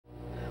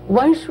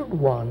why should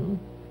one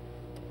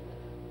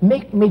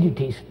make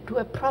meditation to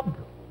a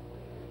problem?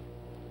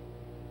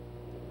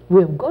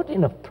 We have got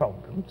enough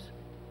problems,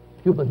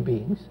 human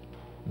beings,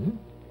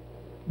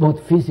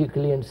 both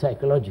physically and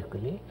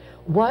psychologically.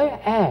 Why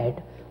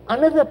add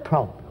another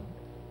problem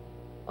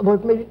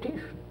about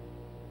meditation?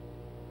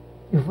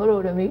 You follow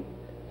what I mean?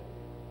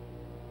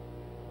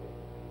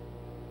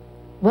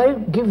 Why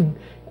give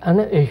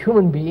a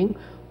human being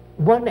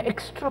one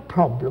extra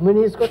problem when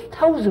he's got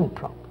 1,000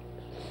 problems?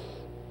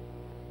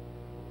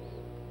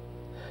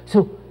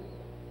 So,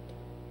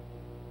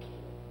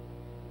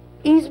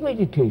 is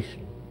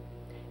meditation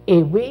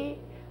a way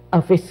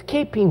of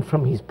escaping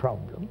from his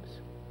problems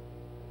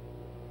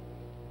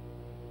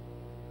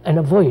and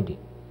avoiding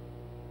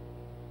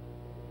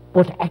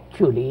what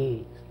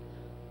actually is,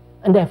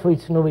 and therefore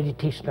it's no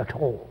meditation at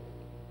all?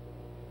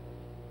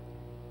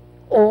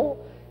 Or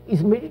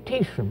is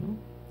meditation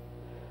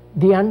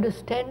the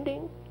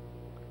understanding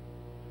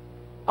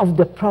of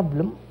the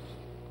problem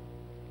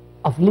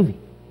of living?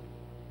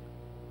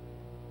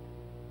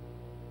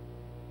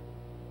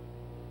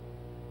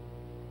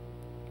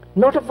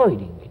 Not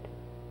avoiding it,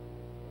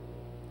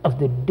 of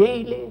the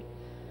daily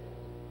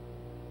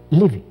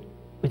living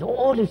with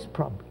all its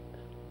problems.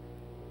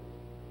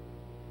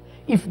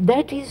 If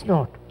that is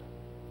not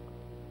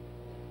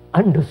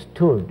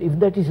understood, if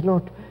that is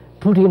not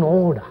put in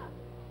order,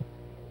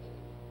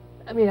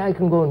 I mean, I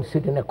can go and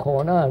sit in a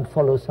corner and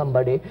follow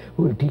somebody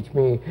who will teach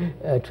me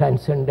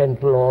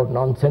transcendental or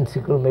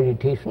nonsensical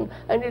meditation,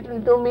 and it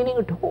has no meaning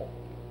at all.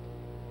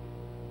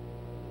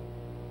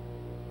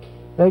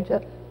 Right,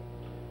 sir?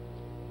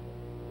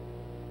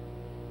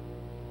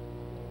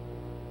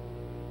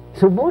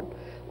 So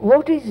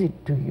what is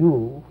it to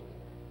you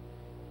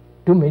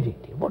to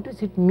meditate? What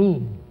does it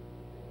mean?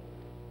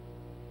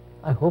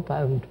 I hope I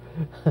haven't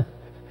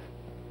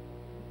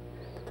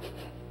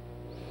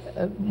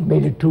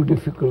made it too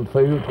difficult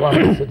for you to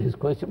answer this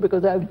question,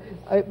 because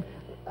I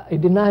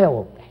deny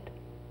all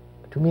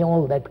that. To me,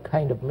 all that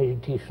kind of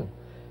meditation,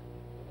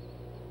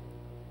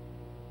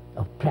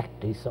 of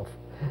practice, of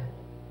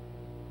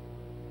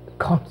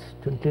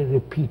constantly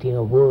repeating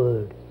a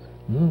word,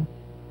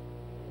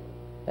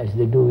 as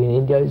they do in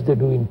India, as they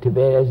do in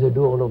Tibet, as they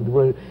do all over the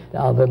world,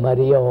 Ave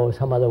Maria or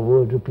some other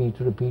word, repeat,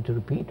 repeat,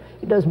 repeat.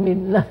 It doesn't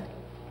mean nothing.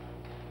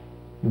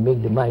 You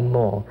make the mind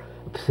more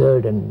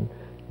absurd and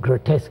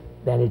grotesque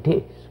than it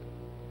is.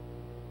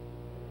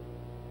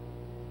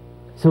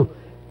 So,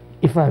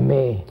 if I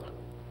may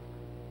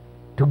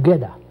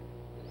together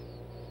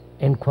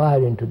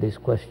inquire into this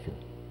question,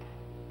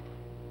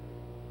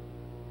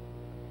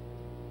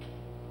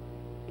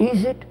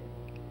 is it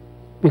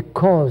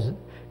because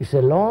it's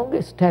a long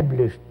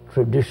established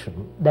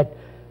tradition that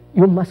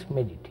you must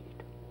meditate,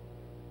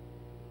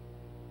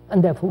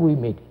 and therefore we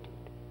meditate?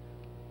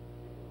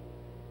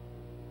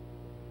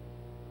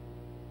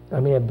 I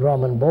mean, a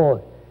Brahmin boy,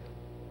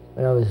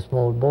 when I was a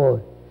small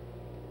boy,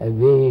 I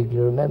vaguely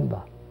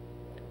remember,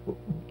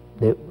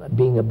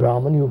 being a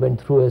Brahmin, you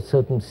went through a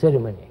certain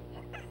ceremony.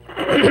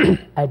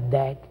 At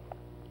that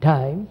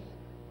time,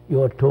 you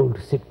were told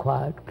to sit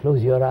quiet,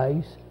 close your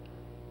eyes,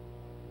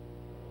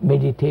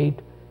 meditate,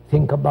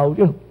 think about,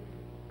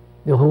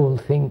 the whole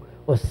thing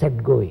was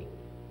set going.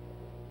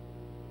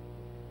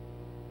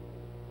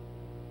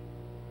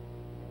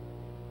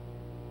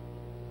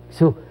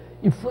 So,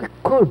 if we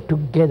could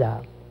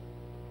together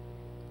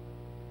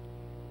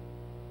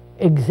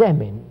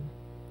examine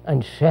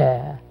and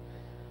share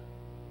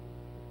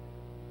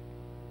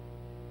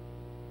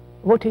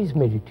what is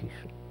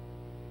meditation,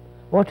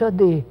 what are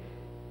the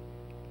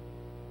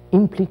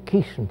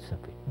implications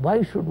of it,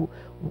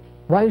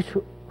 why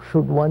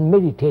should one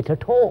meditate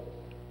at all?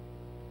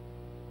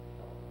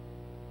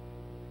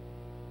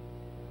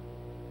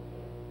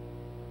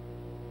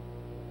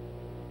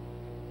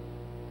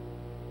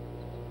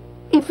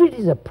 If it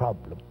is a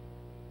problem,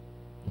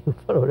 you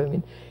follow what I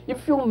mean?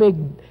 If you make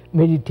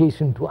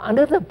meditation to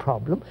another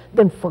problem,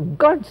 then for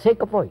God's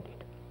sake avoid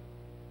it.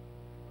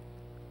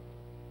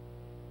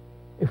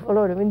 You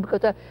follow what I mean?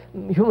 Because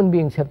human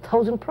beings have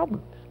 1,000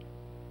 problems.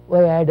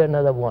 Why add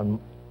another one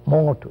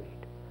more to it?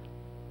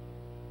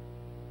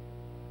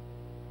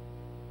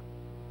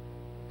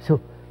 So,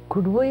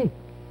 could we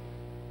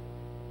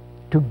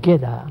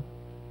together,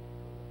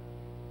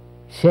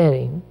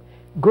 sharing,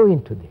 go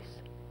into this?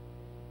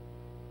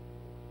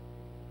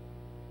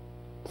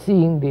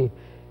 Seeing the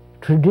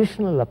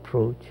traditional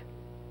approach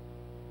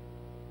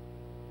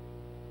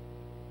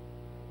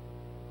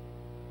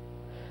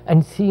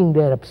and seeing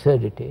their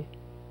absurdity.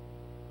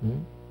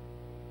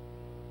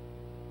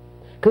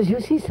 Because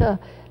you see, sir,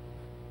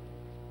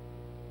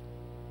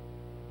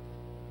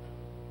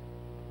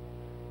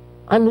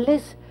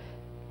 unless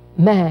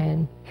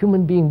man,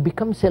 human being,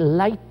 becomes a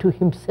light to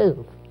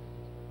himself,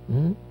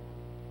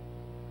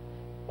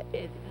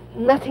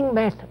 nothing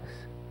matters.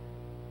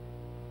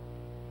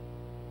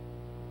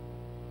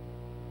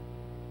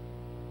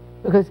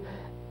 Because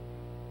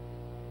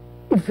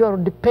if you are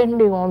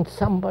depending on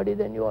somebody,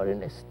 then you are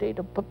in a state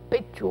of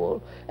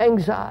perpetual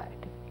anxiety.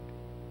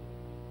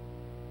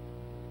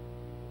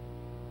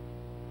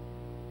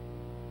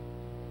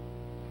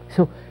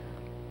 So,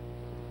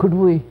 could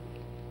we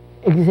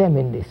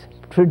examine this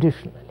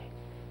traditionally?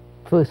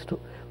 First,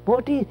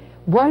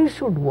 why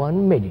should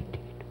one meditate?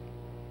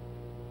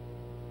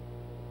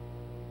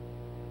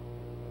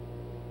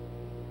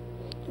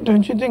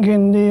 Don't you think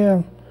in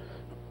the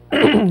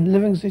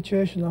living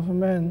situation of a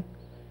man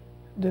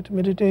that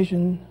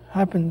meditation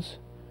happens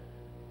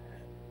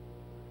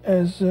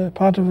as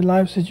part of a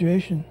life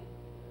situation?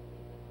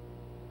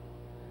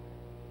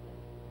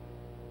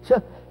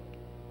 So,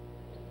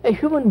 a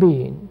human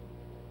being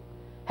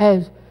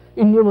has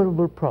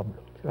innumerable problems,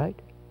 right?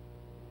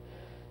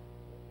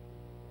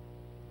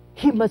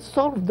 He must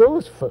solve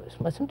those first,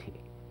 mustn't he?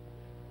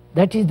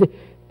 That is,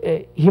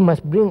 he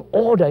must bring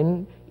order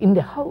in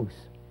the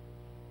house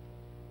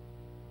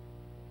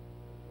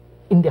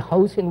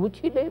in which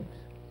he lives,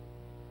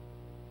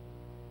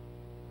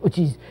 which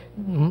is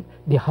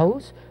the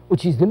house,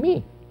 which is the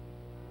me.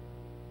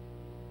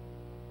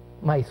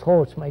 My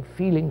thoughts, my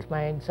feelings,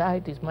 my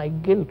anxieties, my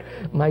guilt,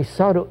 my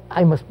sorrow,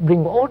 I must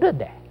bring order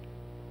there.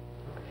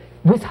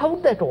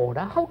 Without that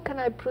order, how can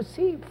I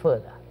proceed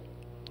further?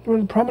 Well,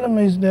 the problem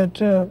is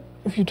that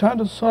if you try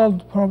to solve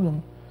the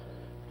problem,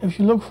 if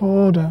you look for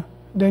order,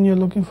 then you're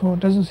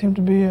doesn't seem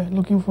to be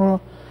looking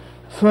for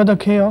further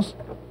chaos.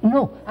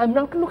 No, I'm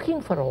not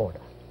looking for order.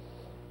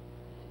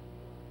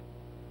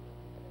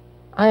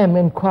 I am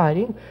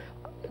inquiring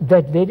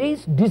that there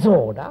is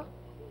disorder.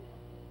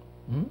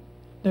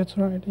 That's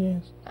right,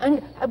 yes.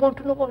 And I want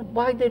to know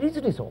why there is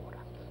disorder.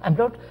 I'm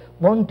not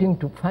wanting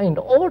to find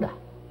order.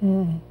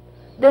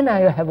 Then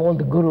I have all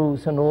the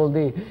gurus and all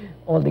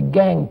the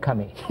gang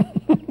coming.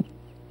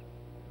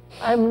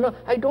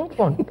 I don't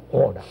want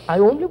order. I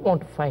only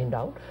want to find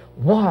out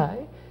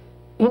why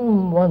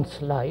in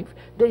one's life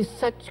there is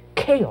such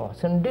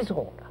chaos and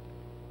disorder.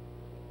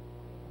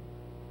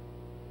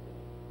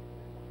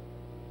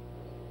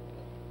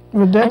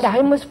 Well, and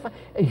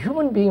a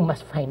human being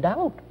must find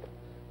out,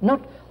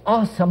 not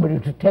ask somebody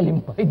to tell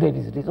him why there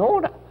is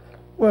disorder.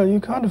 Well, you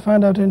can't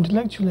find out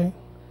intellectually.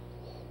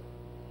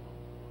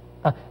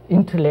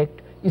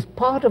 Intellect is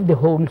part of the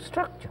whole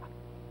structure.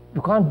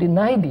 You can't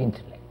deny the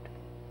intellect.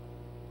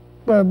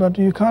 But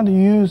you can't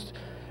use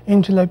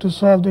intellect to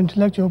solve the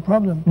intellectual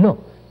problem. No.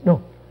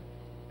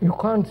 You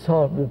can't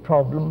solve the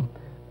problem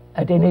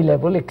at any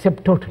level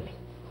except totally.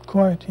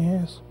 Quite,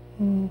 yes.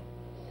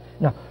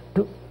 Now,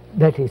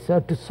 that is,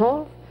 to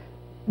solve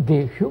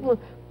the human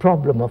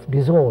problem of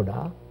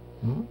disorder,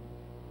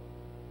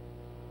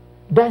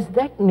 does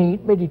that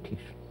need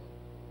meditation?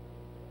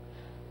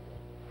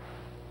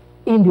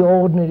 In the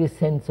ordinary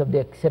sense of the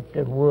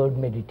accepted word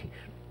meditation.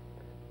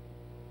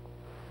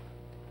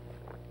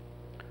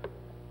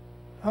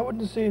 I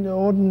wouldn't say in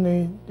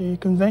the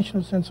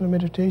conventional sense of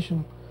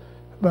meditation,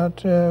 but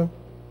the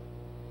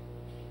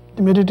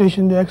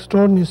meditation in the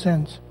extraordinary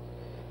sense.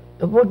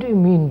 What do you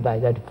mean by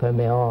that, if I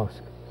may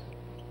ask?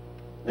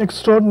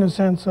 Extraordinary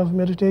sense of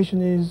meditation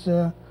is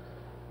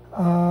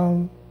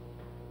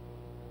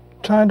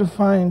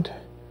trying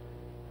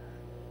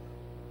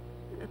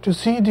to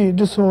see the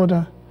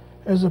disorder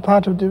as a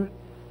part of the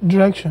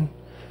direction.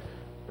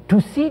 To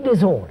see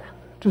disorder?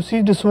 To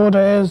see disorder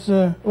as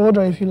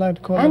order, if you like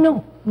to call it.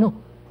 No.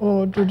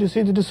 Or to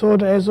see the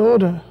disorder as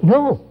order.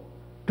 No,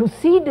 to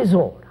see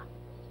disorder.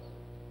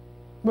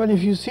 Well,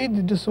 if you see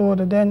the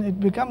disorder, then it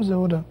becomes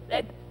order.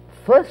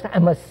 First I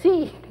must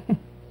see.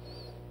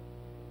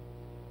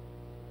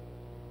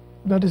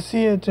 But to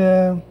see it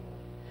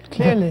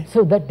clearly.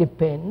 So that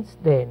depends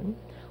then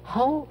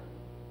how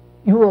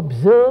you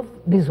observe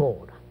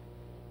disorder.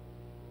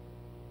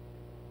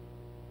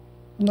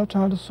 Not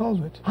how to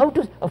solve it.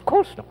 Of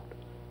course not.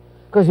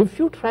 Because if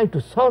you try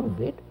to solve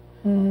it,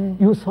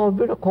 you solve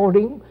it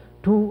according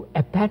to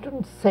a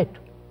pattern set.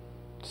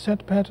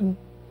 Set pattern.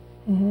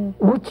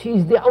 Which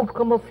is the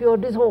outcome of your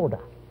disorder.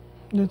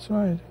 That's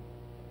right.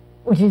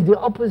 Which is the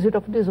opposite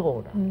of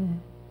disorder.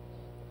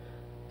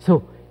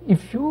 So,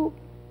 if you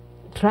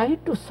try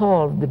to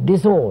solve the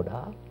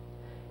disorder,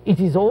 it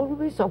is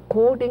always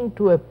according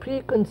to a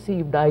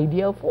preconceived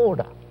idea of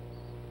order.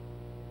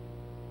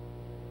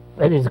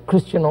 Whether it's a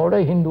Christian order,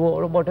 Hindu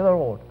order, whatever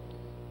order.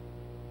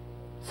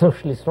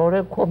 Socialist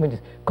order,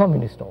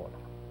 communist order.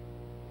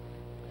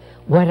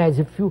 Whereas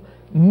if you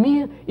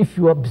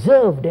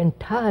observed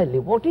entirely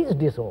what is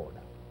disorder,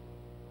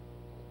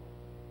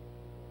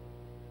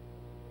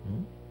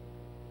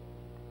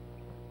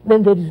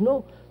 then there is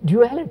no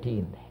duality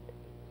in that.